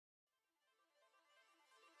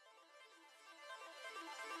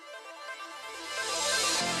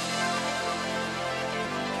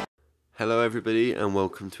Hello everybody and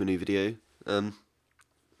welcome to a new video.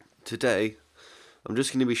 Today I'm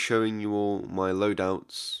just going to be showing you all my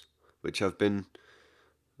loadouts, which I've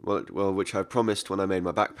promised when I made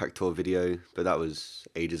my backpack tour video, but that was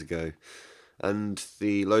ages ago. And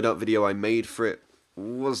the loadout video I made for it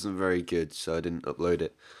wasn't very good, so I didn't upload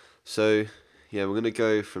it. So yeah, we're going to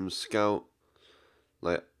go from scout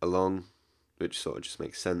along, which sort of just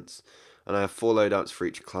makes sense. And I have 4 loadouts for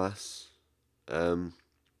each class.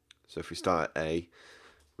 So if we start at A,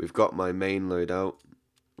 we've got my main loadout,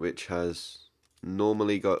 which has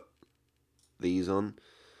normally got these on.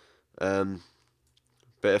 But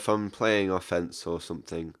if I'm playing offense or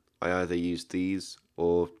something, I either use these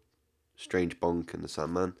or Strange Bonk and the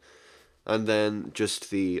Sandman. And then just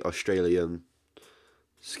the Australium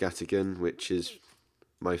scattergun, which is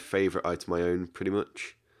my favourite item I own pretty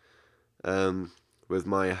much. With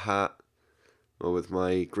my hat, or with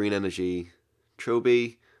my green energy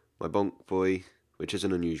trilby, my bonk boy, which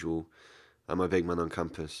isn't unusual, and my big man on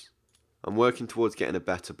campus. I'm working towards getting a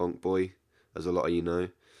better bonk boy, as a lot of you know,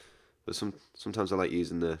 but sometimes I like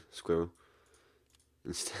using the squirrel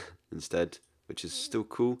instead, which is still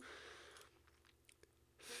cool.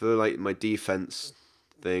 For like my defense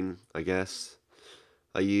thing, I guess,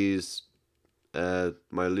 I use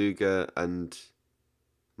my Luger and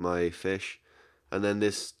my fish, and then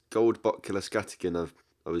this gold bot killer scattergun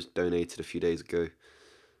I was donated a few days ago.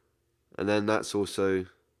 And then that's also,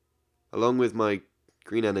 along with my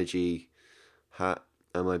green energy hat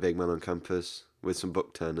and my big man on campus, with some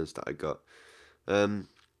book turners that I got. But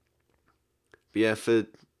yeah, for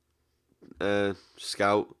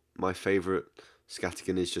scout, my favourite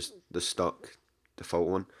scattergun is just the stock default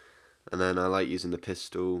one. And then I like using the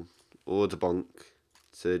pistol or the bonk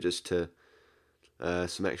to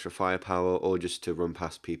some extra firepower, or just to run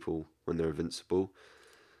past people when they're invincible.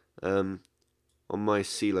 On my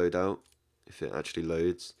C loadout, if it actually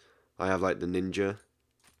loads, I have like the ninja.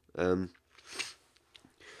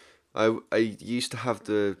 I used to have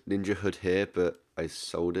the ninja hood here, but I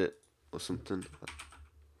sold it or something.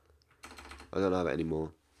 I don't have it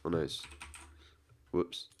anymore. Oh no, it's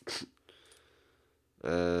whoops.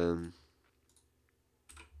 Yeah,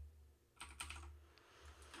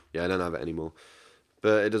 I don't have it anymore,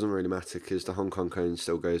 but it doesn't really matter because the Hong Kong cone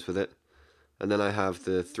still goes with it. And then I have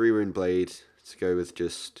the 3-rune blade to go with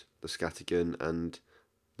just the scattergun and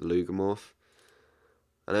the Lugermorph.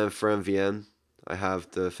 And then for MVM, I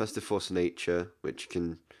have the Festive Force of Nature, which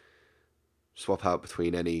can swap out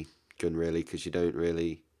between any gun really, because you don't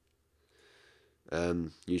really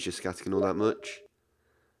use your scattergun all that much.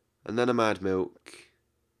 And then a Mad Milk,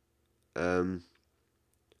 and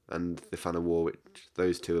the Fan of War, which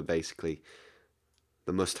those two are basically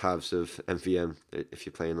the must-haves of MVM if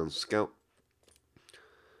you're playing on Scout.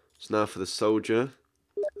 So now for the soldier,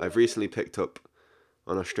 I've recently picked up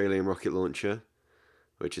an Australian rocket launcher,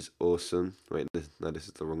 which is awesome. Wait, no, this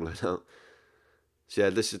is the wrong loadout. So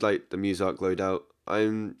yeah, this is like the Miscs loadout.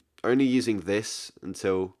 I'm only using this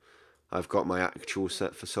until I've got my actual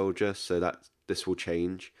set for soldier, so that this will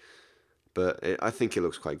change. But I think it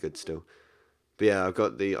looks quite good still. But yeah, I've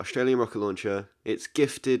got the Australian rocket launcher. It's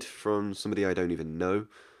gifted from somebody I don't even know,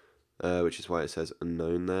 which is why it says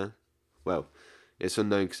unknown there. Well, it's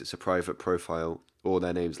unknown because it's a private profile, or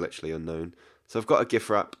their name's literally unknown. So I've got a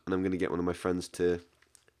gift wrap, and I'm going to get one of my friends to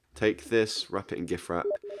take this, wrap it in gift wrap,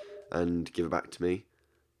 and give it back to me.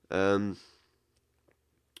 I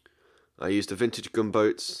used the vintage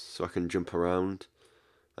gunboats so I can jump around,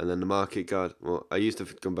 and then the market guard. Well, I used the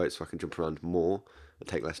gunboats so I can jump around more and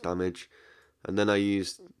take less damage, and then I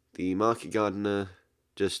used the market gardener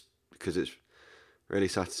just because it's really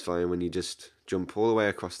satisfying when you just jump all the way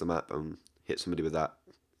across the map and hit somebody with that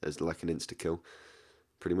as like an insta kill,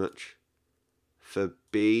 pretty much. For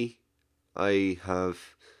B, I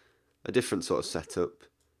have a different sort of setup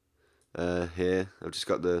here. I've just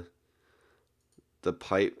got the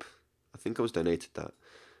pipe. I think I was donated that.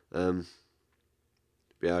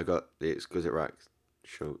 Yeah, I got the exquisite rack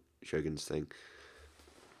Shogun's thing.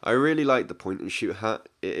 I really like the point and shoot hat.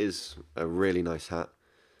 It is a really nice hat,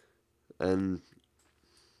 and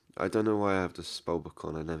I don't know why I have the spellbook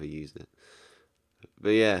on. I never used it.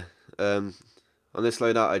 But yeah, on this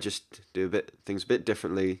loadout I just do things a bit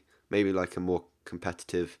differently, maybe like a more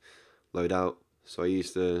competitive loadout. So I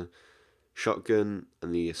use the shotgun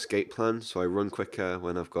and the escape plan, so I run quicker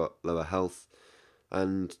when I've got lower health,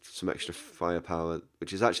 and some extra firepower,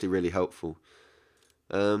 which is actually really helpful.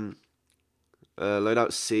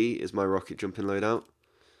 Loadout C is my rocket jumping loadout.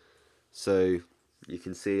 So you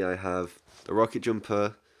can see I have the rocket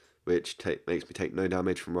jumper, which makes me take no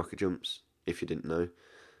damage from rocket jumps, if you didn't know.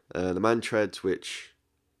 The man treads, which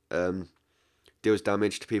deals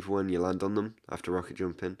damage to people when you land on them after rocket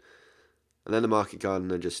jumping. And then the Market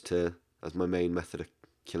Gardener just as my main method of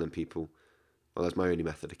killing people. Well, that's my only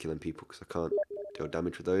method of killing people because I can't deal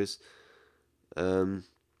damage with those. And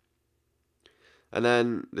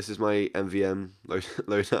then this is my MVM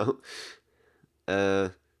loadout.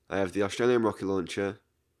 I have the Australium rocket launcher,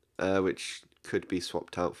 which could be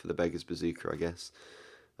swapped out for the Beggar's Bazooka, I guess.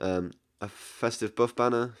 A festive buff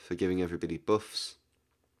banner for giving everybody buffs.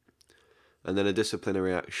 And then a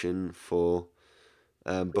disciplinary action for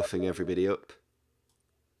buffing everybody up.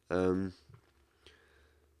 So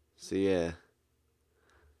yeah.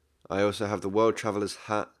 I also have the World Traveller's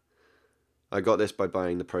Hat. I got this by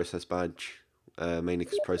buying the Process badge, mainly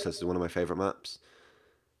because Process is one of my favourite maps.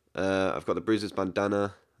 I've got the Bruiser's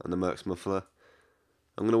Bandana and the Merc's Muffler.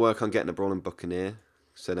 I'm going to work on getting a Brawling Buccaneer,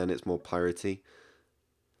 so then it's more piratey.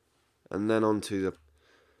 And then on to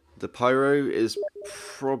the Pyro is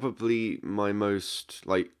probably my most,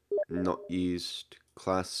 not used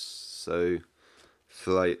class, so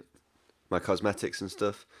for, my cosmetics and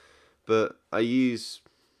stuff. But I use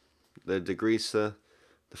the Degreaser,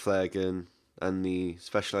 the Flare Gun, and the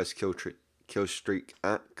Specialised Kill Streak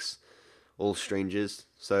Axe, all strangers.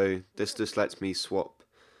 So this just lets me swap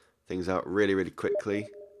things out really, really quickly.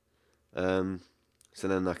 So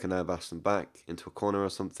then I can now blast them back into a corner or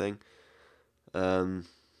something. Then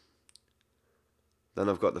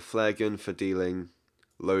I've got the Flare Gun for dealing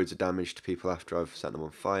loads of damage to people after I've set them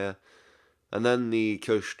on fire. And then the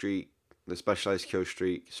Kill Streak, the Specialised Kill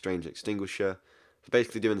Streak Strange Extinguisher, for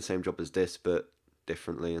basically doing the same job as this, but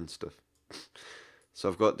differently and stuff. So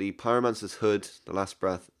I've got the Pyromancer's Hood, the Last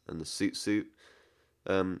Breath, and the Suit.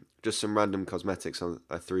 Just some random cosmetics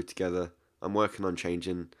I threw together. I'm working on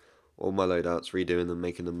changing all my loadouts, redoing them,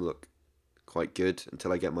 making them look quite good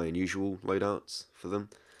until I get my unusual loadouts for them.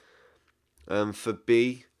 For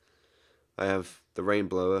B, I have the Rain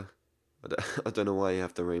Blower. I don't know why you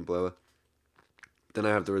have the Rain Blower. Then I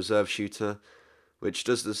have the Reserve Shooter, which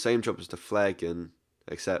does the same job as the Flare Gun,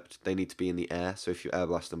 except they need to be in the air, so if you air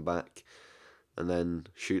blast them back and then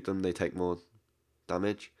shoot them, they take more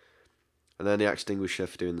damage. And then the Extinguisher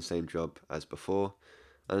for doing the same job as before.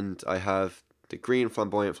 And I have the green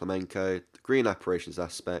Flamboyant Flamenco, the green Apparitions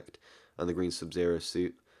Aspect, and the green Sub-Zero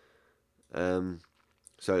suit.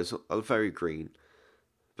 So it's very green,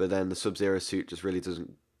 but then the Sub-Zero suit just really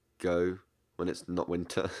doesn't go when it's not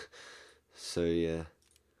winter. So yeah.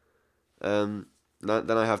 Then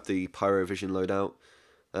I have the Pyrovision loadout.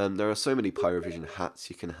 There are so many Pyrovision hats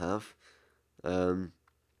you can have. Yeah,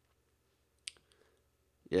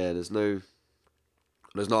 there's not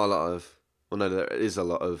a lot of, well no, there is a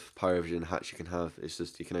lot of Pyrovision hats you can have. It's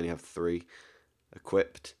just you can only have 3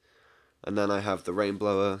 equipped. And then I have the Rain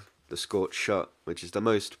Blower, the Scorch Shot, which is the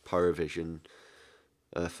most Pyrovision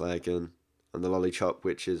flare gun, and the Lollychop,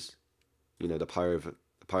 which is, the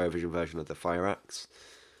Pyrovision version of the Fire Axe.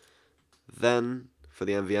 Then for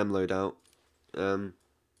the MVM loadout,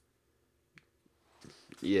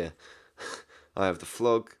 yeah, I have the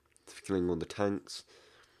Flog for killing all the tanks,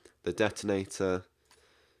 the Detonator,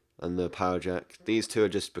 and the Power Jack. These 2 are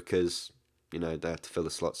just because, they have to fill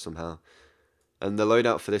the slots somehow. And the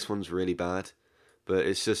loadout for this one's really bad, but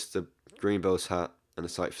it's just the Green Bill's hat and a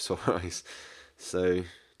Sight for Sore Eyes. So,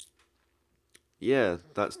 yeah,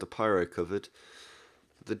 that's the Pyro covered.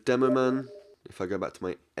 The Demoman, if I go back to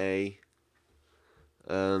my A,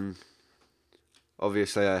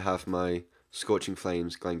 obviously I have my Scorching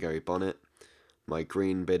Flames Glengarry Bonnet, my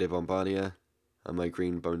green Bearded Bombardier, and my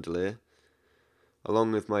green Bondelier,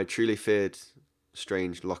 along with my Truly Feared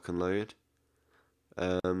Strange Lock and Load,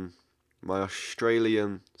 my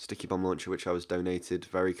Australium Sticky Bomb Launcher, which I was donated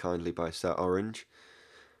very kindly by Sir Orange,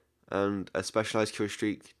 and a Specialised Kill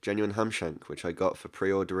Streak Genuine Hamshank, which I got for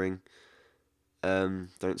pre-ordering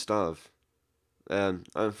Don't Starve. In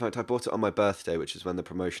fact, I bought it on my birthday, which is when the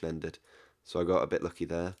promotion ended, so I got a bit lucky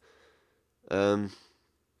there. Then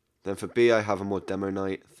for B, I have a more Demo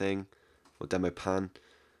Night thing, or Demo Pan,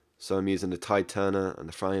 so I'm using the Tide Turner and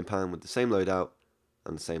the Frying Pan with the same loadout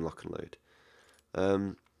and the same lock and load.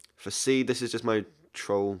 For C, this is just my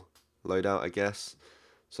Troll loadout, I guess,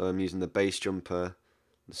 so I'm using the Base Jumper,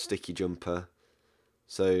 the Sticky Jumper,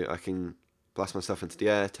 so I can blast myself into the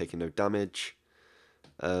air, taking no damage,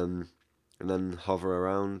 and then hover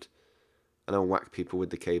around, and I'll whack people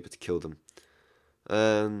with the caber to kill them.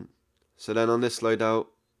 So then on this loadout,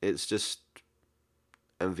 it's just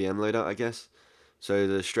MVM loadout, I guess. So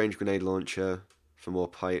the Strange Grenade Launcher for more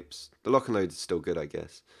pipes. The lock and load is still good, I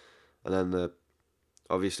guess. And then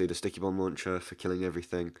obviously the Sticky Bomb Launcher for killing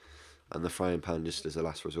everything, and the Frying Pan just as a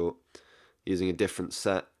last resort. Using a different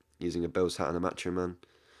set, using a Bill's Hat and a Macho Man.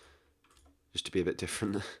 just to be a bit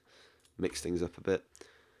different, mix things up a bit.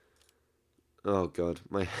 Oh god,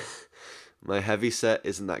 my my heavy set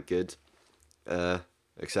isn't that good,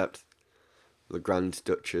 except the Grand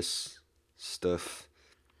Duchess stuff.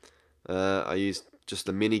 I used just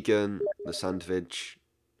the minigun, the sandwich,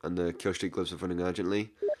 and the killstreak gloves of running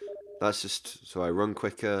urgently. That's just so I run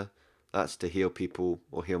quicker. That's to heal people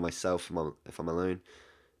or heal myself if I'm alone.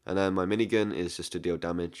 And then my minigun is just to deal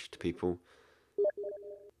damage to people.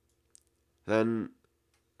 Then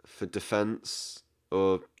for defense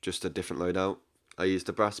or just a different loadout, I used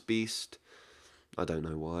the brass beast. I don't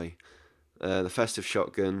know why. The festive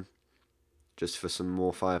shotgun, just for some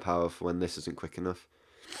more firepower for when this isn't quick enough.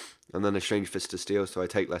 And then a strange fist of steel, so I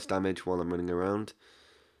take less damage while I'm running around.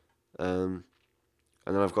 And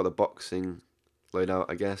then I've got the boxing loadout,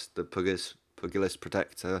 I guess, the Pugilist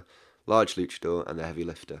Protector, large luchador, and the heavy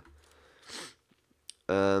lifter.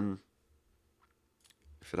 If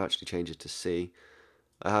it actually changes to C,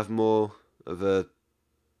 I have more of a,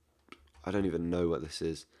 I don't even know what this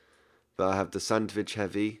is, but I have the sandwich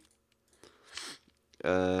heavy,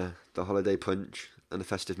 the holiday punch, and the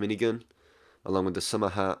festive minigun, along with the summer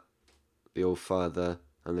hat, the old father,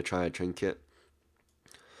 and the triad trinket.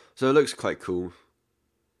 So it looks quite cool.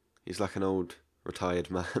 He's like an old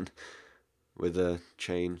retired man with a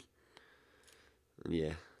chain. And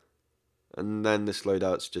yeah. And then this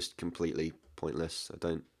loadout's just completely pointless. I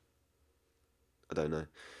don't know.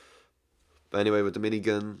 But anyway, with the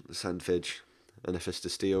minigun, the sandwich, and the fist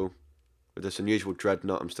of steel, with this unusual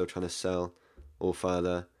dreadnought I'm still trying to sell, all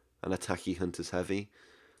father, and a tacky hunter's heavy,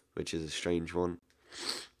 which is a strange one.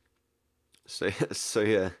 So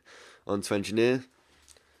yeah, on to engineer.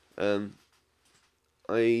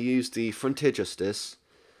 I used the Frontier Justice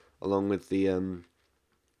along with the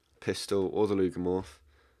pistol or the Lugamorph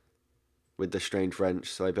with the strange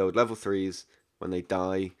wrench. So I build level 3s. When they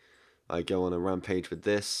die, I go on a rampage with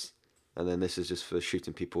this, and then this is just for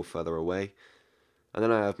shooting people further away. And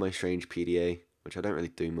then I have my strange PDA, which I don't really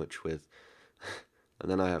do much with.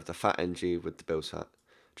 And then I have the fat NG with the Bill's hat,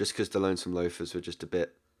 just because the Lonesome Loafers were just a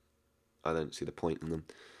bit, I don't see the point in them.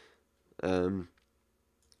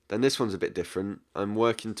 Then this one's a bit different. I'm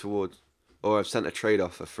working towards, or I've sent a trade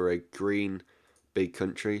offer for a green big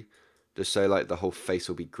country, just so like the whole face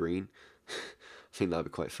will be green. I think that'd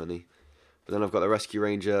be quite funny. But then I've got the Rescue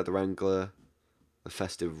Ranger, the Wrangler, the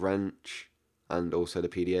Festive Wrench, and also the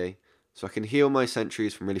PDA. So I can heal my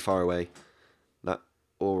sentries from really far away. That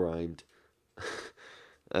all rhymed.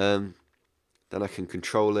 Then I can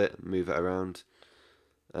control it, move it around,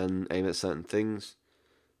 and aim at certain things.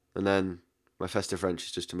 And then my Festive Wrench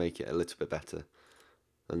is just to make it a little bit better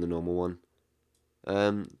than the normal one.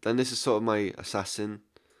 Then this is sort of my assassin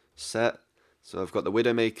set. So I've got the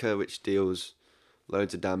Widowmaker, which deals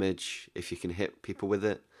loads of damage if you can hit people with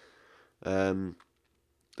it. The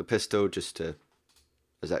pistol just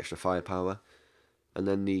as extra firepower. And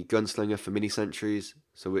then the Gunslinger for mini sentries.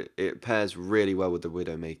 So it pairs really well with the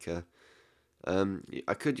Widowmaker.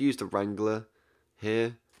 I could use the Wrangler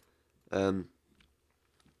here.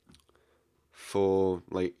 For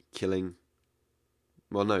like killing,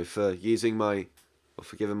 well no, for using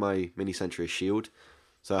for giving my mini sentry a shield,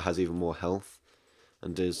 so it has even more health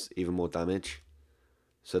and does even more damage,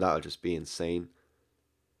 so that'll just be insane.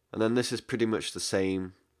 And then this is pretty much the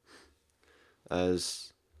same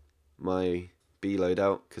as my B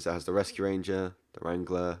loadout, because it has the Rescue Ranger, the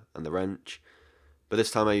Wrangler, and the Wrench, but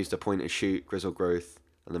this time I used a point and shoot, Grizzle Growth,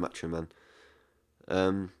 and the Macho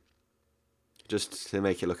Man, just to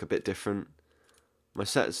make it look a bit different. My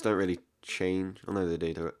sets don't really change. Oh no, they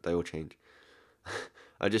do. They all change.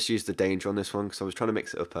 I just used the danger on this one because I was trying to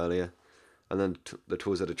mix it up earlier. And then the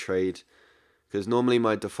tools of the trade. Because normally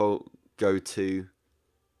my default go-to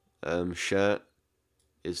shirt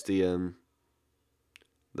is the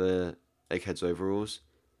Eggheads overalls.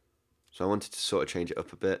 So I wanted to sort of change it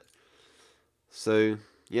up a bit. So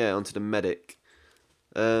yeah, onto the medic.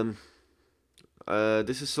 This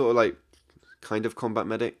is sort of like kind of combat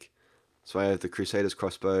medic. So I have the Crusader's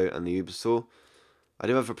crossbow and the Ubersaw. I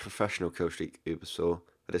do have a professional killstreak Ubersaw,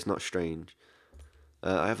 but it's not strange.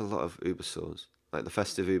 I have a lot of Ubersaws, like the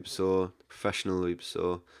festive Ubersaw, the professional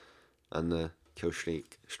Ubersaw, and the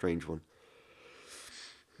killstreak strange one.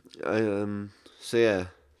 So yeah,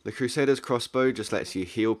 the Crusader's crossbow just lets you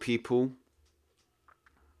heal people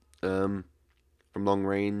from long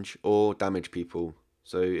range or damage people.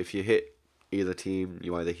 So if you hit either team,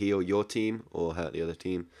 you either heal your team or hurt the other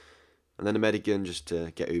team. And then a medigun just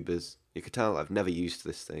to get Ubers. You could tell I've never used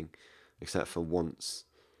this thing, except for once.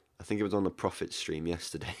 I think it was on the Profit stream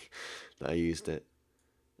yesterday that I used it.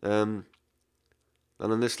 The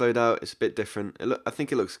And on this loadout, it's a bit different. I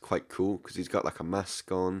think it looks quite cool because he's got like a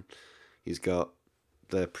mask on. He's got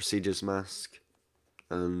the procedures mask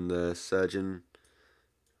and the surgeon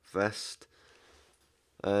vest.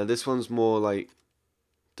 This one's more like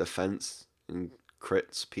defense and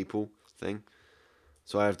crits people thing.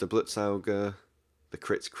 So I have the Blitzauger, the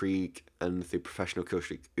Kritzkrieg, and the professional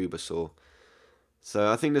killstreak Ubersaw.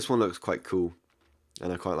 So I think this one looks quite cool,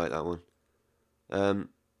 and I quite like that one.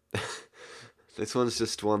 This one's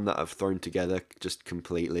just one that I've thrown together just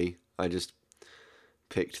completely. I just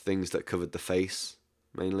picked things that covered the face,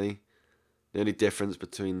 mainly. The only difference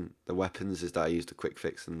between the weapons is that I used a quick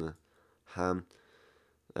fix and the ham,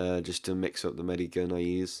 just to mix up the medigun I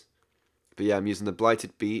use. But yeah, I'm using the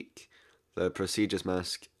Blighted Beak, the Procedures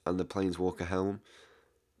Mask, and the Planeswalker Helm,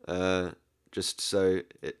 just so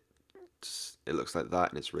it looks like that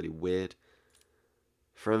and it's really weird.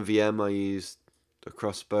 For MVM I used the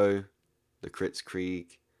crossbow, the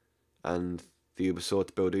Kritzkrieg, and the Ubersaw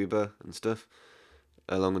to build Uber and stuff,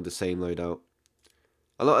 along with the same loadout.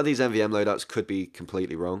 A lot of these MVM loadouts could be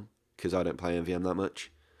completely wrong, because I don't play MVM that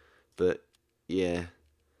much, but yeah.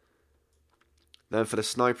 Then for the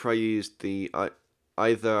sniper I used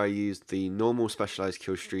either I used the normal specialized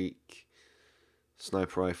killstreak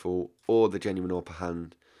sniper rifle or the genuine upper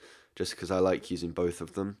hand, just because I like using both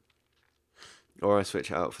of them. Or I switch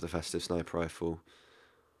it out for the festive sniper rifle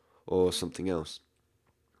or something else.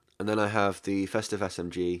 And then I have the festive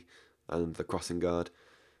SMG and the crossing guard,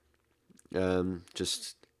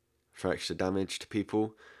 just for extra damage to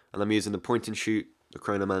people. And I'm using the point and shoot, the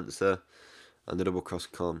Chronomancer, and the double cross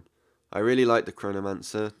con. I really like the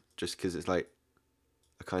Chronomancer just because it's like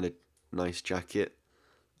a kind of nice jacket,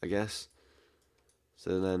 I guess.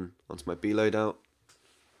 So then onto my B loadout.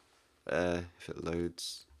 If it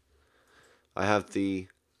loads, I have the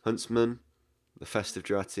Huntsman, the Festive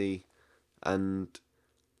Jurati, and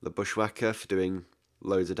the Bushwhacker for doing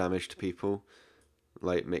loads of damage to people,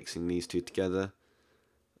 like mixing these two together.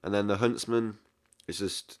 And then the Huntsman is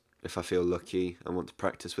just if I feel lucky and want to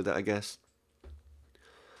practice with it, I guess.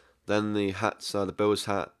 Then the hats are the Bill's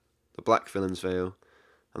hat, the Black Villain's Veil,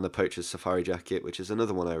 and the Poacher's Safari Jacket, which is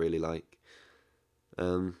another one I really like.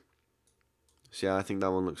 So yeah, I think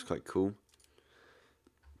that one looks quite cool.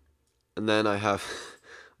 And then I have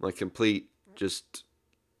my complete, just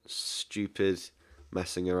stupid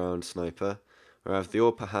messing around sniper, where I have the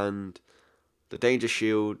upper hand, the danger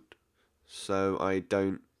shield, so I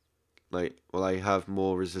don't, I have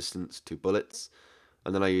more resistance to bullets,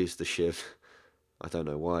 and then I use the shiv. I don't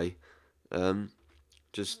know why.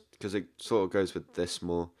 Just because it sort of goes with this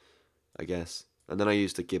more, I guess. And then I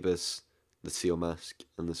use the gibbous, the seal mask,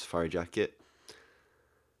 and the safari jacket.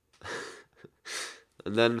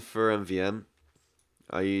 And then for MVM,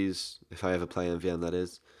 I use, if I ever play MVM that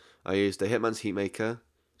is, I use the Hitman's Heatmaker,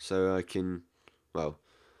 so I can,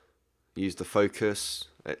 use the focus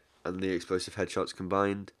and the explosive headshots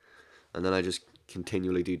combined, and then I just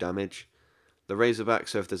continually do damage. The Razorback,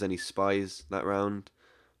 so if there's any spies that round,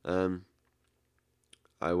 I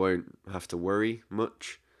won't have to worry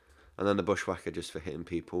much. And then the Bushwhacker just for hitting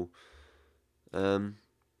people. And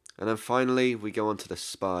then finally we go on to the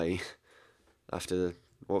Spy after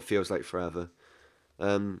what feels like forever.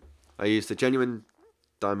 I use the genuine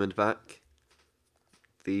Diamondback,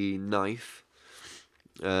 the knife,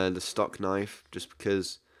 the stock knife, just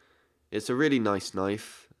because it's a really nice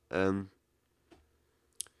knife. And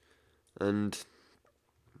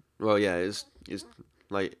well, yeah, it's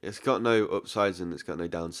got no upsides and it's got no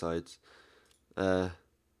downsides, and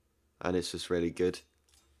it's just really good.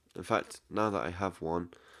 In fact, now that I have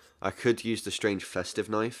one, I could use the strange festive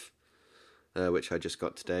knife, which I just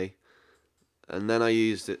got today, and then I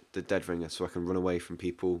used the dead ringer so I can run away from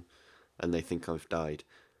people and they think I've died.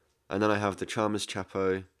 And then I have the Charmer's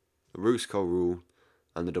Chapeau, the Roost Cole Rule,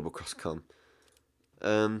 and the double cross com.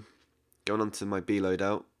 Going on to my B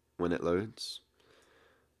loadout when it loads.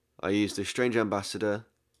 I use the Strange Ambassador,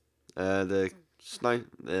 the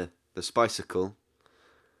Spicicle,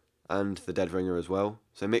 and the Dead Ringer as well.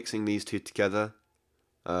 So mixing these two together,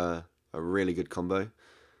 a really good combo.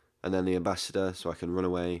 And then the Ambassador, so I can run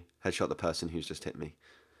away, headshot the person who's just hit me.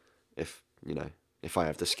 If I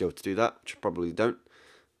have the skill to do that, which I probably don't.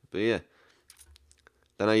 But yeah.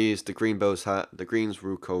 Then I use the Green Bill's hat, the Green's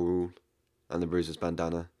Ruko Rule, and the Bruiser's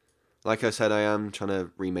Bandana. Like I said, I am trying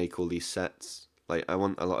to remake all these sets. I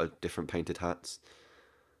want a lot of different painted hats.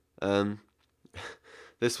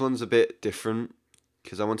 This one's a bit different,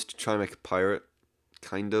 because I wanted to try and make a pirate,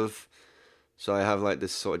 kind of. So I have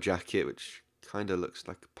this sort of jacket, which kind of looks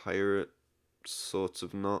like a pirate, sort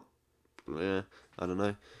of not. Yeah, I don't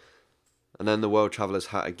know. And then the World Traveler's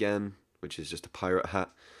hat again, which is just a pirate hat.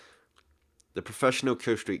 The professional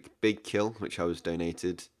kill streak big kill, which I was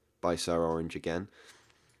donated by Sarah Orange again.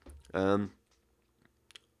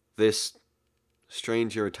 This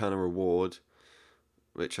Stranger Eternal reward,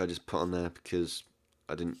 which I just put on there because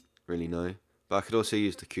I didn't really know. But I could also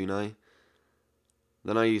use the kunai.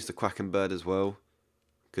 Then I used the Quacking Bird as well,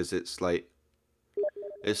 because it's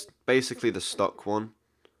basically the stock one.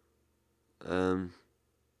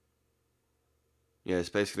 Yeah, it's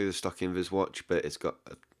basically the stock Invis watch, but it's got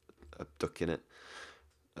a duck in it.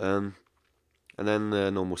 And then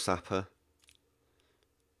the normal sapper.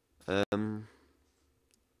 Then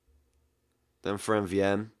for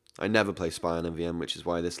MVM, I never play Spy on MVM, which is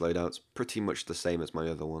why this loadout's pretty much the same as my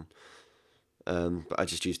other one. But I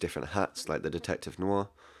just use different hats, like the Detective Noir,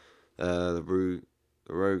 the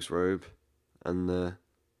Rogue's Robe, and the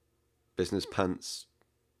Business Pants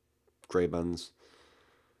grey bands.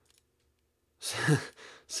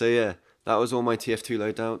 So yeah, that was all my TF2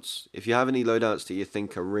 loadouts. If you have any loadouts that you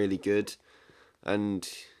think are really good and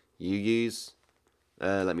you use,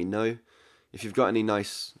 let me know. If you've got any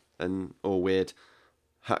nice or weird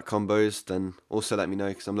hat combos, then also let me know,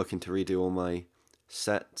 because I'm looking to redo all my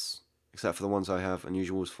sets, except for the ones I have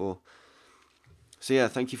unusuals for. So yeah,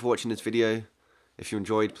 thank you for watching this video. If you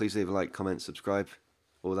enjoyed, please leave a like, comment, subscribe,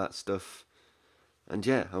 all that stuff. And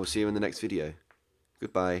yeah, I will see you in the next video.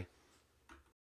 Goodbye.